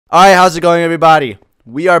Alright, how's it going, everybody?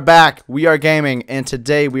 We are back. We are gaming. And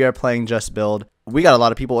today we are playing Just Build. We got a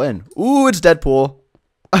lot of people in. Ooh, it's Deadpool.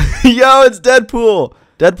 Yo, it's Deadpool.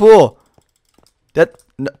 Deadpool.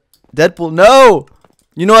 Deadpool. No.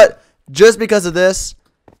 You know what? Just because of this,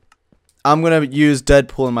 I'm going to use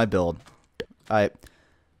Deadpool in my build. Alright.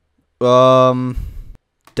 Deadpool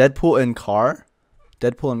in car?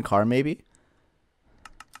 Deadpool in car, maybe?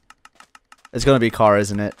 It's going to be car,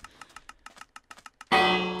 isn't it?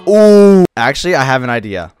 Ooh. Actually, I have an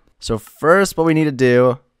idea. So first, what we need to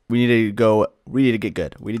do, we need to get good. We need to get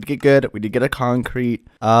good. We need to get a concrete.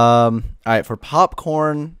 All right, for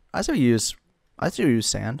popcorn, I say we use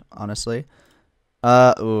sand, honestly.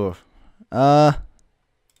 Yeah,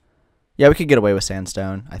 we could get away with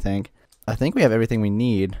sandstone, I think. I think we have everything we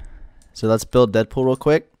need. So let's build Deadpool real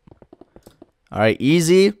quick. All right,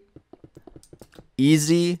 easy.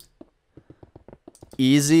 Easy.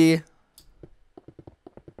 Easy.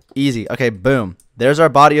 Easy. Okay, boom. There's our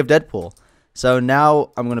body of Deadpool. So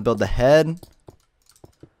now I'm going to build the head.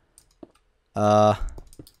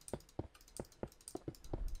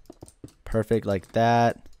 Perfect like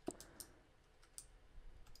that.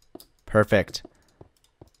 Perfect.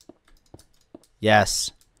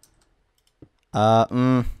 Yes.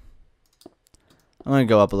 I'm going to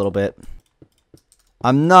go up a little bit.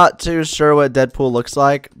 I'm not too sure what Deadpool looks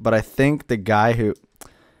like, but I think the guy who...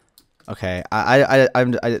 Okay,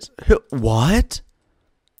 what?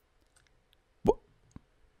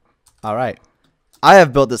 All right, I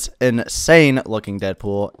have built this insane looking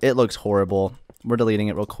Deadpool. It looks horrible. We're deleting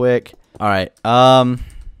it real quick. All right, let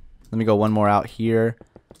me go one more out here.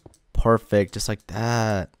 Perfect, just like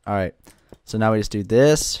that. All right, so now we just do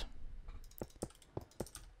this.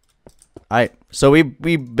 All right, so we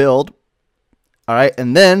build. All right,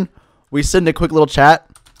 and then we send a quick little chat.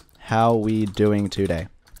 How we doing today?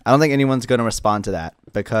 I don't think anyone's going to respond to that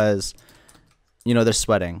because, you know, they're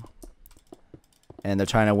sweating. And they're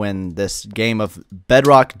trying to win this game of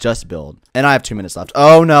Bedrock Just Build. And I have 2 minutes left.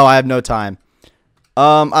 Oh, no, I have no time.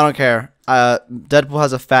 I don't care. Deadpool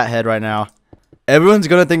has a fat head right now. Everyone's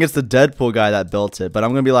going to think it's the Deadpool guy that built it. But I'm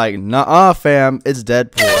going to be like, nuh-uh, fam. It's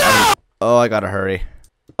Deadpool. Oh, I got to hurry.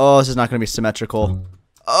 Oh, this is not going to be symmetrical.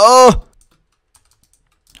 Oh!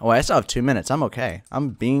 Oh, I still have 2 minutes. I'm okay. I'm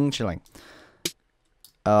being chilling.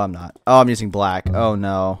 Oh, I'm not. Oh, I'm using black. Oh,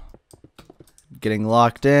 no. Getting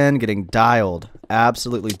locked in. Getting dialed.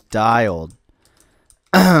 Absolutely dialed.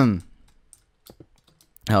 Oh,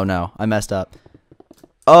 no. I messed up.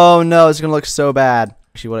 Oh, no. It's going to look so bad.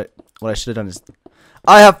 Actually, what I should have done is...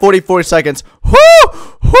 I have 44 seconds.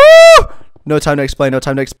 Woo! Woo! No time to explain. No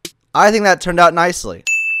time to explain. I think that turned out nicely.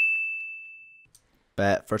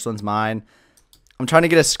 Bet. First one's mine. I'm trying to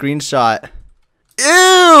get a screenshot.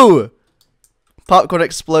 Ew! Popcorn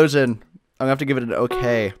explosion. I'm gonna have to give it an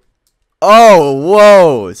okay. Oh,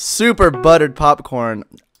 whoa. Super buttered popcorn.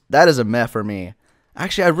 That is a meh for me.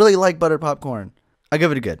 Actually, I really like buttered popcorn. I'll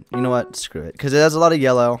give it a good. You know what? Screw it. Because it has a lot of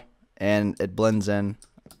yellow. And it blends in.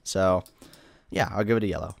 So, yeah, I'll give it a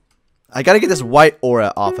yellow. I gotta get this white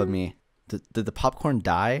aura off of me. Did the popcorn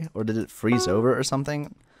die? Or did it freeze over or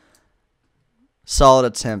something? Solid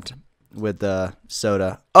attempt with the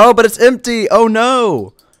soda. Oh, but it's empty. Oh,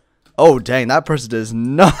 no. Oh, dang, that person does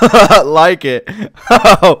not like it.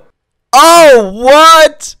 Oh,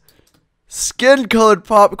 what? Skin-colored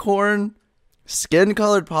popcorn?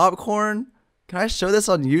 Skin-colored popcorn? Can I show this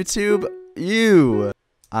on YouTube? Ew.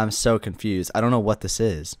 I'm so confused. I don't know what this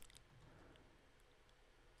is.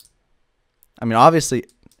 I mean, obviously,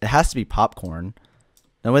 it has to be popcorn.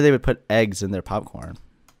 No way they would put eggs in their popcorn.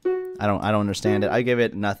 I don't understand it. I give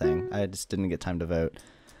it nothing. I just didn't get time to vote.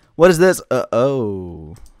 What is this?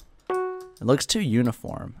 Oh. It looks too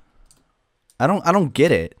uniform. I don't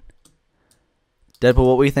get it. Deadpool,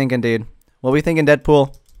 what we thinking, dude? What we thinking,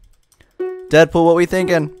 Deadpool? Deadpool, what we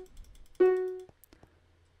thinking?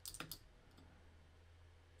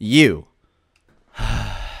 You.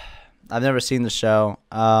 I've never seen the show.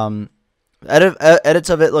 Edits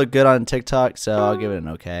of it look good on TikTok, so I'll give it an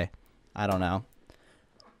okay. I don't know.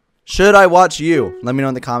 Should I watch you? Let me know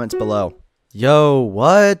in the comments below. Yo,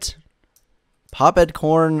 what? Pop-ed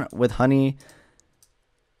corn with honey.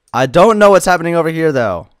 I don't know what's happening over here,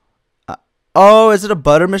 though. Oh, is it a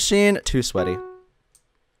butter machine? Too sweaty.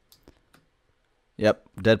 Yep,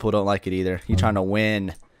 Deadpool don't like it either. He's trying to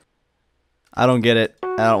win. I don't get it.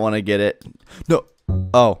 I don't want to get it. No.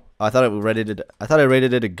 Oh, I thought I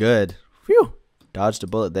rated it a good. Phew. Dodged a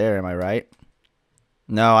bullet there. Am I right?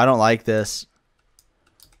 No, I don't like this.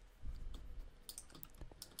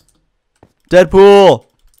 Deadpool.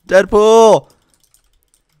 Deadpool.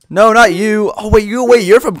 No, not you. Oh, wait,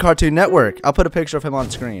 you're from Cartoon Network. I'll put a picture of him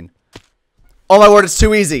on screen. Oh, my word, it's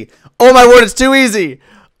too easy. Oh, my word, it's too easy.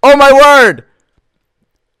 Oh, my word.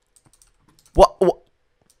 What?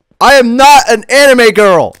 I am not an anime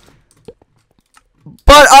girl.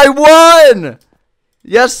 But I won.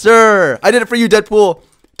 Yes, sir. I did it for you, Deadpool.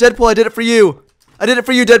 Deadpool, I did it for you. I did it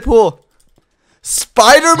for you, Deadpool.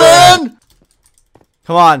 Spider-Man?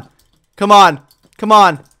 Come on. Come on. Come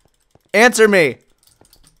on. Answer me.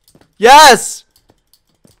 Yes.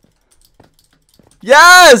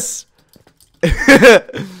 Yes.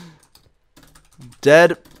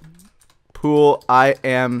 Deadpool, I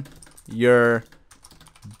am your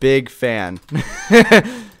big fan.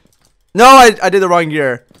 No, I did the wrong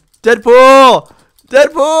year. Deadpool.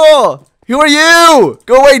 Deadpool. Who are you?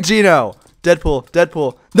 Go away, Gino. Deadpool.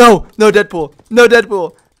 Deadpool. No, no, Deadpool. No,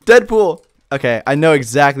 Deadpool. Deadpool. Okay, I know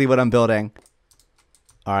exactly what I'm building.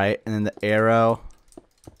 All right, and then the arrow.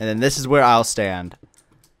 And then this is where I'll stand.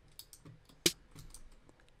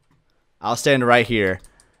 I'll stand right here.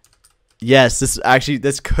 Yes,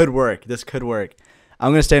 this could work. This could work.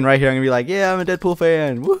 I'm going to stand right here. I'm going to be like, yeah, I'm a Deadpool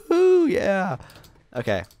fan. Woohoo, yeah.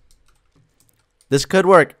 Okay. This could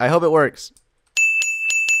work. I hope it works.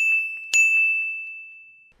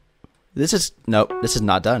 Nope, this is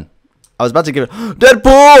not done. I was about to give it,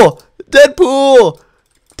 Deadpool! Deadpool!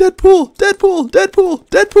 Deadpool! Deadpool! Deadpool!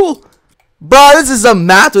 Deadpool! Bro, this is some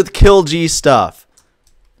math with Kill G stuff.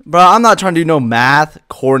 Bro, I'm not trying to do no math.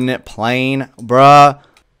 Coordinate plane. Bruh.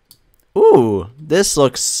 Ooh, this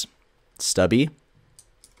looks stubby.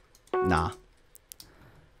 Nah.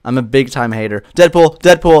 I'm a big time hater. Deadpool!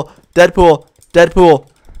 Deadpool! Deadpool! Deadpool!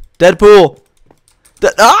 Deadpool!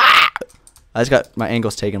 Ah! I just got my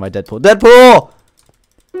angles taken by Deadpool. Deadpool!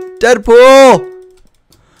 Deadpool!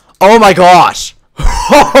 Oh my gosh!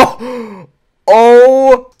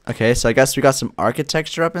 Oh! Okay, so I guess we got some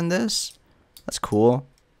architecture up in this. That's cool.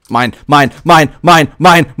 Mine.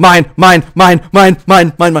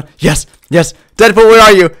 Yes, yes. Deadpool, where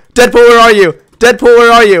are you? Deadpool, where are you? Deadpool,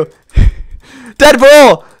 where are you?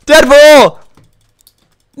 Deadpool! Deadpool!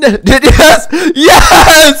 Yes!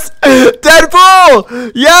 Yes!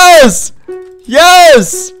 Deadpool! Yes!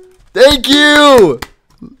 Yes! Thank you!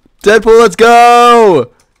 Deadpool, let's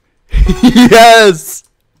go! Yes!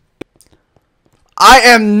 I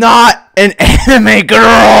am not an anime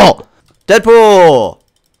girl! Deadpool!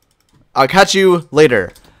 I'll catch you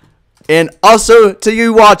later. And also to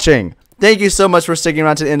you watching, thank you so much for sticking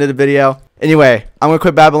around to the end of the video. Anyway, I'm gonna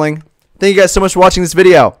quit babbling. Thank you guys so much for watching this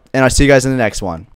video, and I'll see you guys in the next one.